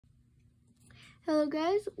Hello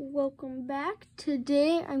guys, welcome back.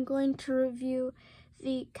 Today I'm going to review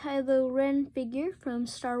the Kylo Ren figure from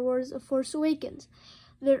Star Wars: A Force Awakens.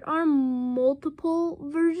 There are multiple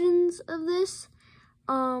versions of this.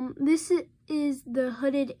 This is the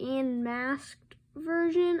hooded and masked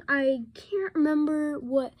version. I can't remember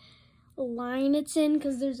what line it's in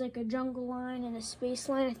because there's like a jungle line and a space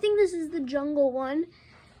line. I think this is the jungle one,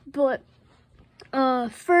 but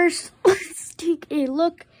first let's take a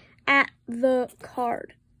look at the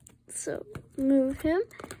card. So move him.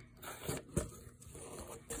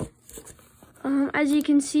 As you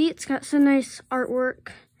can see, it's got some nice artwork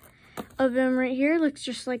of him right here. Looks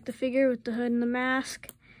just like the figure with the hood and the mask.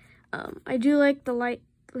 I do like the light.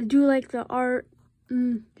 I do like the art.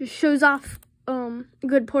 Just shows off a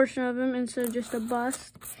good portion of him instead of just a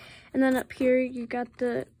bust. And then up here you got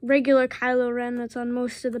the regular Kylo Ren that's on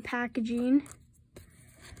most of the packaging.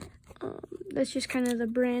 That's just kind of the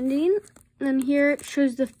branding. And then here it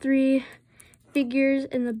shows the three figures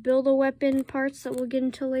and the build-a-weapon parts that we'll get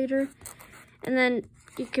into later. And then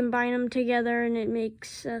you combine them together and it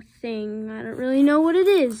makes a thing. I don't really know what it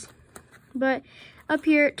is. But up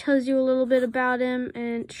here it tells you a little bit about him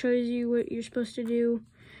and shows you what you're supposed to do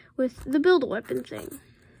with the build-a-weapon thing.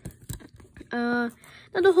 Not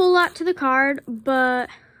a whole lot to the card, but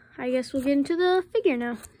I guess we'll get into the figure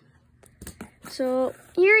now. So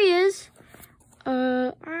here he is.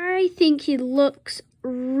 I think he looks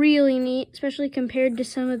really neat, especially compared to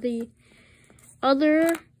some of the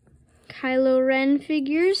other Kylo Ren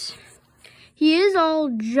figures. He is all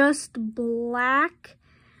just black.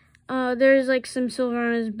 There's like some silver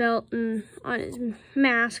on his belt and on his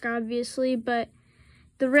mask, obviously, but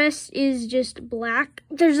the rest is just black.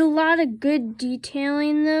 There's a lot of good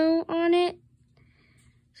detailing, though, on it.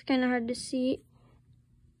 It's kind of hard to see.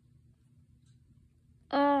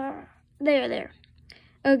 There.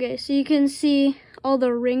 Okay, so you can see all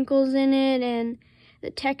the wrinkles in it and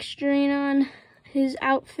the texturing on his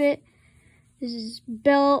outfit. His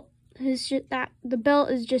belt, the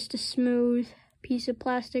belt is just a smooth piece of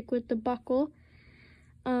plastic with the buckle.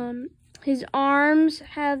 His arms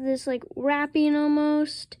have this like wrapping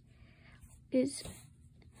almost. His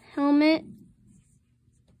helmet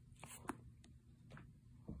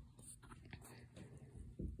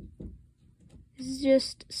is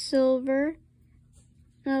just silver,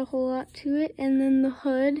 not a whole lot to it. And then the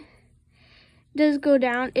hood does go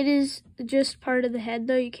down. It is just part of the head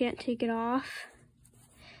though, you can't take it off.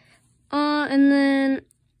 And then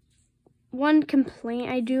one complaint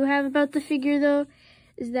I do have about the figure though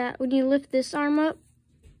is that when you lift this arm up,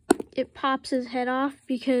 it pops his head off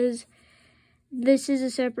because this is a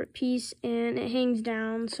separate piece and it hangs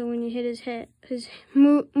down. So when you hit his head,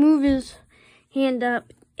 move his hand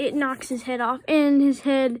up, it knocks his head off, and his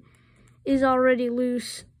head is already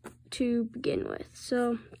loose to begin with.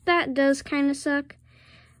 So that does kind of suck,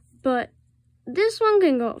 but this one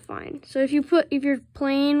can go fine. So if you're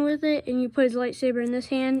playing with it and you put his lightsaber in this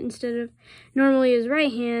hand instead of normally his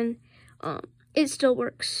right hand, it still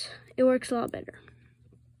works. It works a lot better.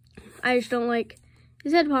 I just don't like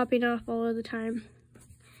his head popping off all of the time.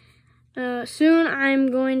 Soon I'm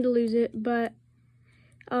going to lose it, but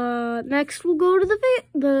next we'll go to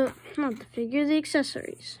the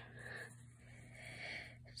accessories.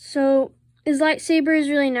 So his lightsaber is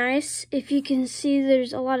really nice. If you can see,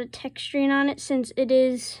 there's a lot of texturing on it since it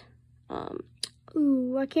is,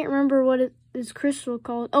 I can't remember what it is crystal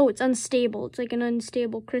called. Oh, it's unstable. It's like an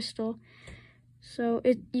unstable crystal. So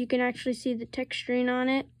you can actually see the texturing on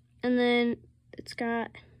it. And then it's got,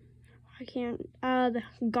 the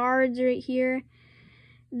guards right here.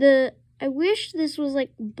 I wish this was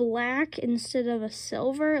like black instead of a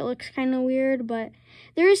silver. It looks kind of weird, but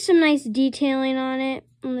there is some nice detailing on it,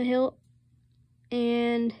 on the hilt.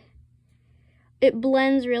 And it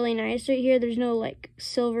blends really nice right here. There's no like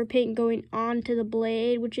silver paint going onto the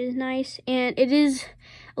blade, which is nice. And it is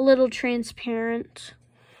a little transparent,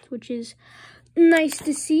 which is nice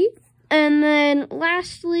to see. And then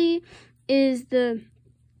lastly is the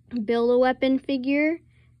Build-A-Weapon figure.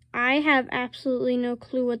 I have absolutely no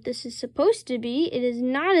clue what this is supposed to be. It is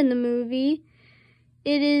not in the movie.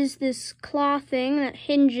 It is this claw thing that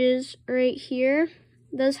hinges right here.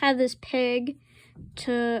 It does have this peg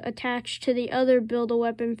to attach to the other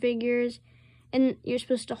Build-A-Weapon figures. And you're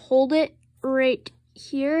supposed to hold it right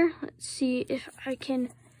here. Let's see if I can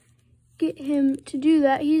get him to do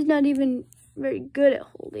that. He's not even very good at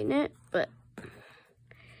holding it, but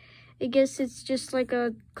I guess it's just like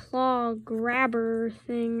a claw grabber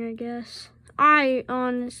thing, I guess. I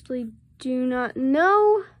honestly do not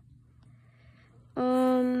know.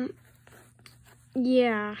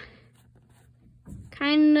 Yeah.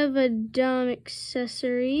 kind of a dumb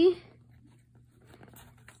accessory.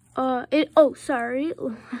 Sorry,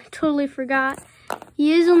 I totally forgot.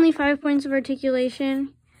 He is only 5 points of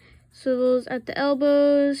articulation. So those at the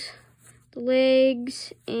elbows, the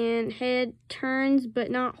legs, and head turns, but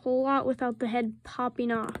not a whole lot without the head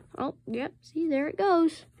popping off. Oh, yep, see, there it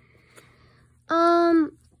goes.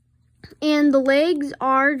 And the legs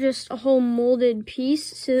are just a whole molded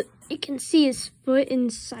piece, so you can see his foot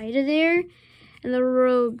inside of there, and the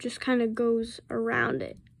robe just kind of goes around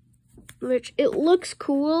it, which it looks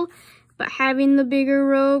cool, but having the bigger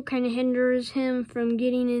robe kind of hinders him from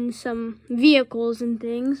getting in some vehicles and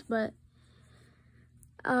things. But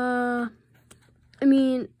I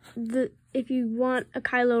mean, if you want a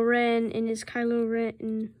Kylo Ren and his Kylo Ren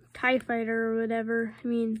and TIE Fighter or whatever, I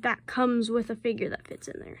mean, that comes with a figure that fits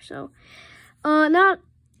in there. So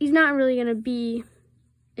he's not really gonna be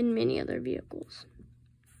in many other vehicles.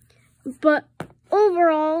 But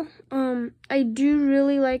overall, I do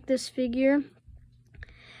really like this figure.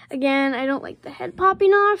 Again, I don't like the head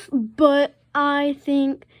popping off, but I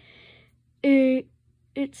think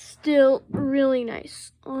it's still really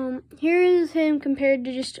nice. Here is him compared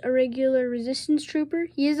to just a regular Resistance Trooper.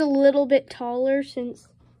 He is a little bit taller since,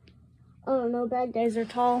 I don't know, bad guys are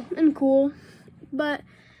tall and cool. But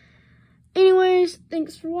anyways,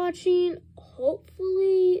 thanks for watching.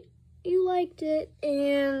 Hopefully you liked it,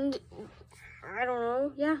 and I don't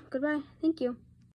know. Yeah, goodbye. Thank you.